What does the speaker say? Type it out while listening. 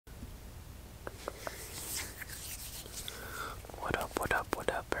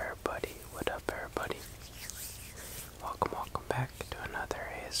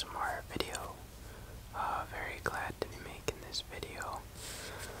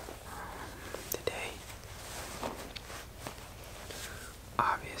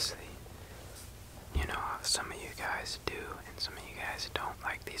obviously, some of you guys do and some of you guys don't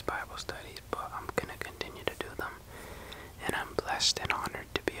like these Bible studies, but I'm gonna continue to do them. And I'm blessed and honored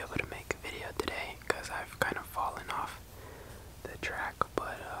to be able to make a video today because I've kind of fallen off the track,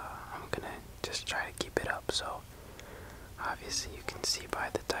 but I'm gonna just try to keep it up. So obviously you can see by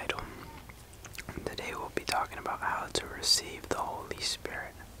the title, today we'll be talking about how to receive the Holy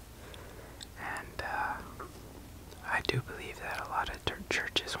Spirit. And I do believe that a lot of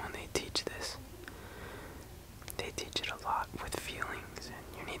churches, when they teach this, they teach it a lot with feelings,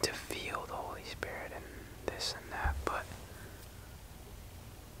 and you need to feel the Holy Spirit and this and that, but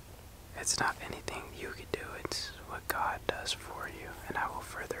it's not anything you could do, it's what God does for you, and I will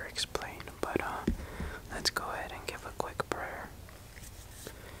further explain. But let's go ahead and give a quick prayer.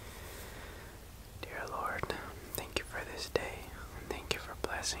 Dear Lord, thank you for this day. Thank you for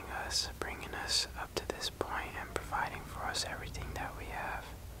blessing us, bringing us up to this point, and providing for us everything that we have.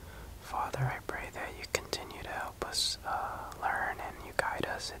 Father, I pray that you continue to help us learn, and you guide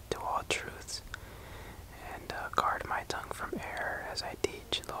us into all truths, and guard my tongue from error as I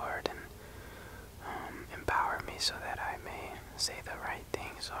teach, Lord, and empower me so that I may say the right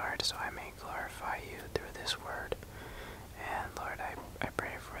things, Lord, so I may glorify you through this word. And Lord, I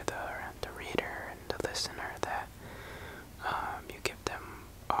pray for the reader and the listener that you give them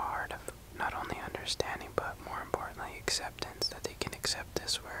a heart of not only understanding, but more importantly, acceptance, that they can accept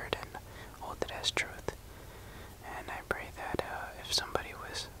this word and hold it as truth. And I pray that if somebody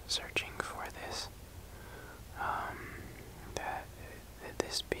was searching for this, that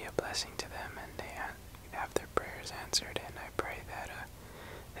this be a blessing to them and they have their prayers answered. And I pray that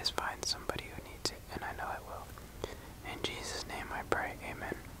this finds somebody who needs it, and I know it will. In Jesus' name I pray,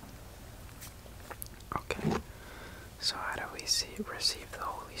 amen. Okay, so how do we receive the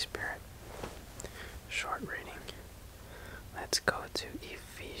Holy Spirit? Short reading. Let's go to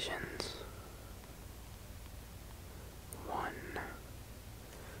Ephesians 1.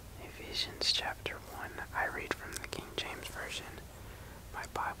 Ephesians chapter 1. I read from the King James Version. My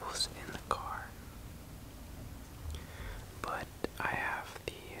Bible's in the car, but I have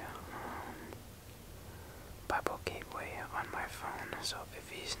the Bible Gateway on my phone. So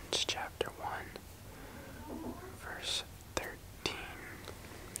Ephesians chapter 1, verse 13.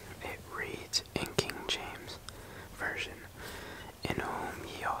 It reads in King James Version, in whom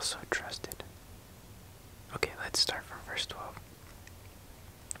ye also trusted. Okay, let's start from verse 12.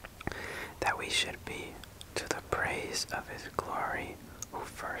 That we should be to the praise of his glory, who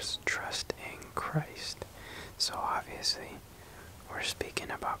first trust in Christ. So obviously, we're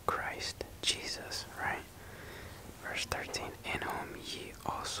speaking about Christ, Jesus, right? Verse 13, in whom ye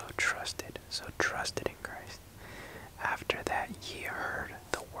also trusted. So trusted in Christ. After that ye heard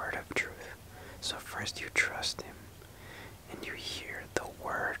the word of truth. So first you trust him, and you hear the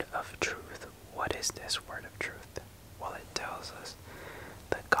word of truth. What is this word of truth? Well, it tells us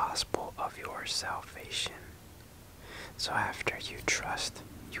the gospel of your salvation. So after you trust,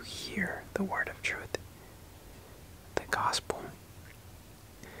 you hear the word of truth, the gospel,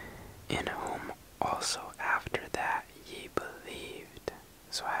 in whom also after that ye believed.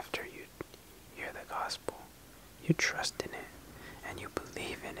 So after you hear the gospel, you trust in it, and you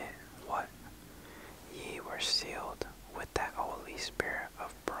believe in it, what? Ye were sealed with that Holy Spirit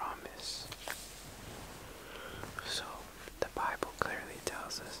of promise. So the Bible clearly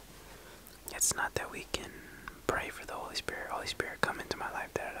tells us it's not that we can pray for the Holy Spirit, come into my life,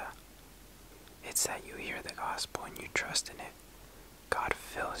 It's that you hear the gospel and you trust in it. God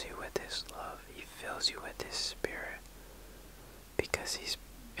fills you with his love. He fills you with his Spirit. Because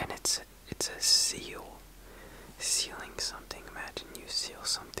it's a seal. Sealing something. Imagine you seal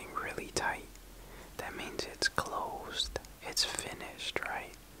something really tight. That means it's closed. It's finished,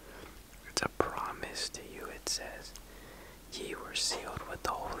 right? It's a promise to you. It says, ye were sealed with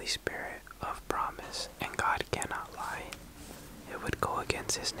the Holy Spirit of promise, and God cannot lie. It would go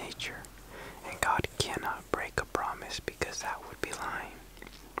against his nature, and God cannot break a promise because that would be lying.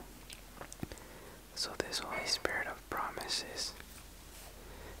 So this Holy Spirit of promise is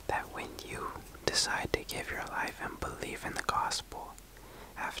that when you decide to give your life and believe in the gospel,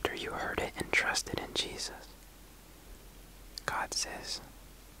 after you heard it and trusted in Jesus, God says,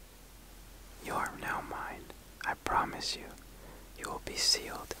 you are now mine. I promise you, you will be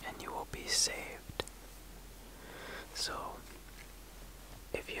sealed and you will be saved. So,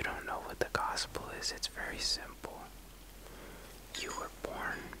 if you don't know what the gospel is, it's very simple. You were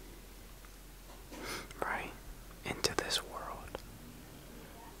born, right, into this world.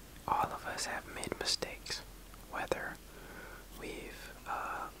 All of us have made mistakes, whether we've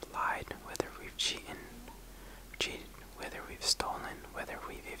lied, whether we've cheated, whether we've stolen, whether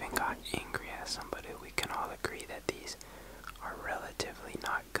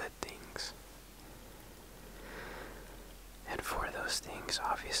things,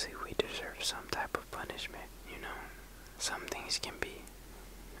 obviously we deserve some type of punishment, you know. Some things can be,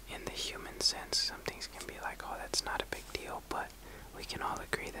 in the human sense, some things can be like, oh, that's not a big deal, but we can all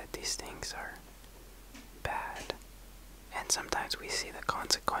agree that these things are bad. And sometimes we see the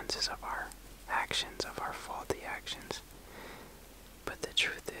consequences of our actions, of our faulty actions. But the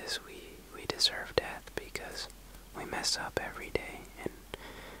truth is, we deserve death because we mess up every day,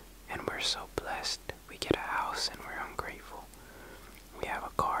 and we're so blessed. We get a house and we're ungrateful. We have a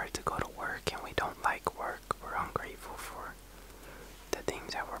car to go to work and we don't like work. We're ungrateful for the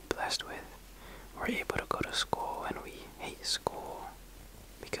things that we're blessed with. We're able to go to school and we hate school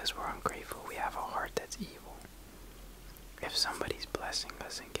because we're ungrateful. We have a heart that's evil. If somebody's blessing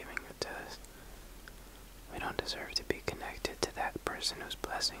us and giving it to us, we don't deserve to be connected to that person who's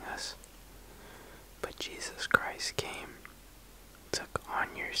blessing us. But Jesus Christ came, took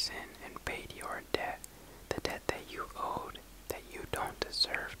on your sin, and paid your debt, the debt that you owed, that you don't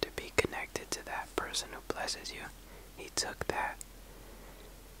deserve to be connected to that person who blesses you. He took that,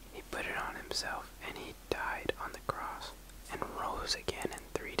 he put it on himself, and he died on the cross and rose again in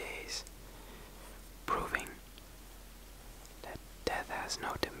 3 days, proving that death has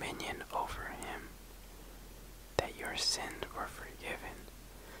no dominion over him, that your sins were forgiven.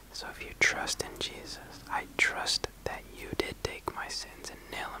 So if you trust in Jesus, I trust that you did take my sins and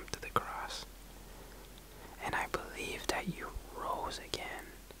nail them to the cross. And I believe that you rose again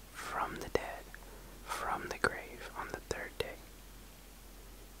from the dead, from the grave on the 3rd day.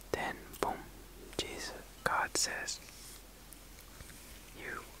 Then, boom, Jesus, God says,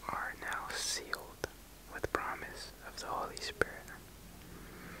 you are now sealed with promise of the Holy Spirit.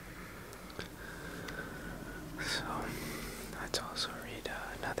 So, let's also read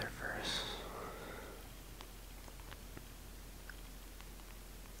another verse.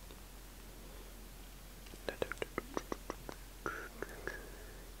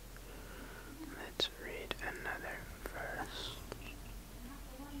 Let's read another verse.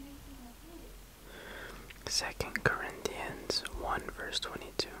 2 Corinthians 1 verse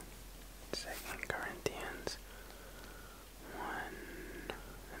 22. 2 Corinthians 1,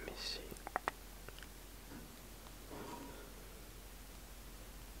 let me see.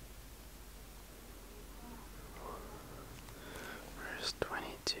 Verse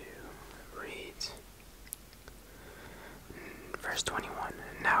 22 reads, verse 21,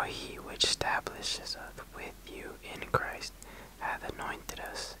 now he which establishes us with you in Christ hath anointed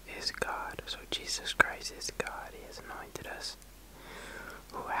us, is God. So Jesus Christ is God, he has anointed us,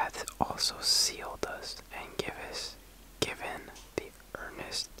 who hath also sealed us and given the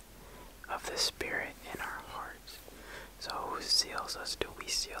earnest of the Spirit in our hearts. So who seals us? Do we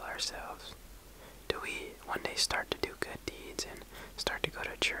seal ourselves? Do we one day start to do good deeds and start to go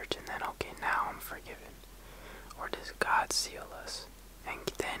to church and then, okay, now I'm forgiven? Or does God seal us and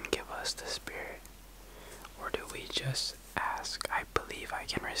then give us the Spirit? Or do we just ask, I believe I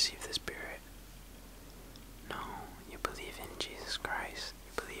can receive the Spirit? No, you believe in Jesus Christ.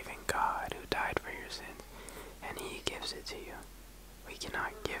 You believe in God who died for your sins, and he gives it to you. We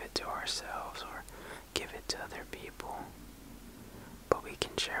cannot give it to ourselves or give it to other people, but we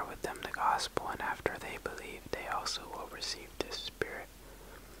can share with them the gospel, and after they believe, they also will receive the Spirit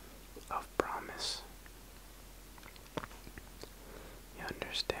of promise. You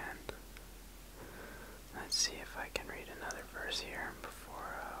understand? Let's see if I can read another verse here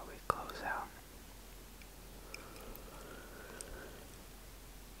before we close out.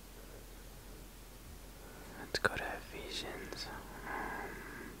 Let's go to Ephesians.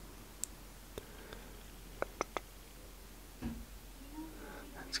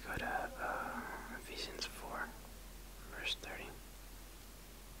 Let's go to Ephesians 4, verse 30.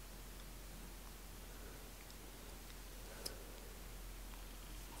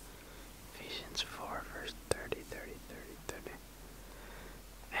 Ephesians 4, verse 30.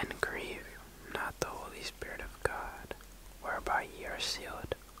 And grieve not the Holy Spirit of God, whereby ye are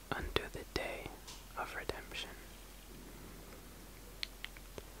sealed unto the day of redemption.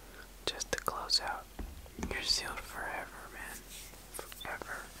 Just to close out, you're sealed forever, man.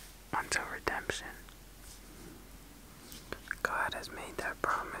 Forever. Until redemption. God has made that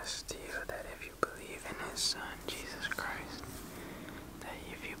promise to you that if you believe in his Son, Jesus Christ, that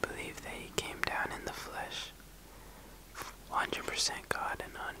if you believe that he came down in the flesh, 100% God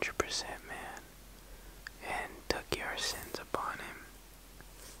and 100% man, and took your sins upon him,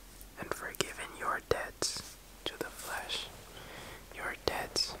 and forgiven your debts to the flesh, your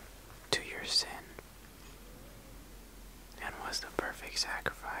debts to your sin, and was the perfect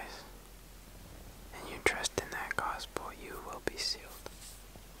sacrifice, and you trust in that gospel, you will be sealed,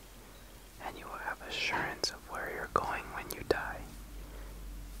 and you will have assurance of where you're going when you die.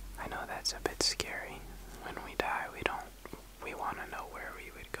 it's a bit scary. When we die, we want to know where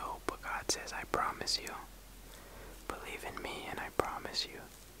we would go, but God says, I promise you. Believe in me and I promise you.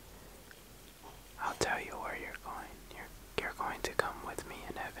 I'll tell you where you're going. You're going to come with me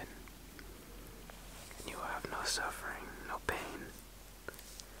in heaven. And you will have no suffering, no pain.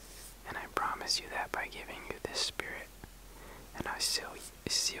 And I promise you that by giving you this Spirit. And I seal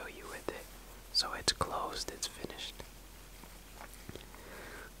you with it. So it's closed, it's finished.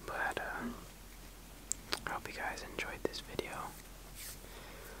 But I hope you guys enjoyed this video.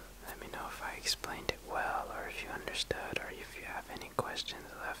 Let me know if I explained it well, or if you understood, or if you have any questions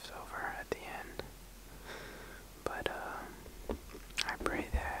left over at the end. But I pray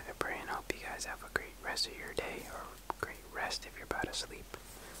and hope you guys have a great rest of your day, or great rest if you're about to sleep.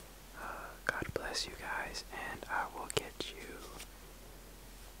 God bless you guys, and I will get you,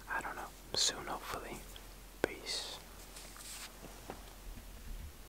 I don't know, soon hopefully.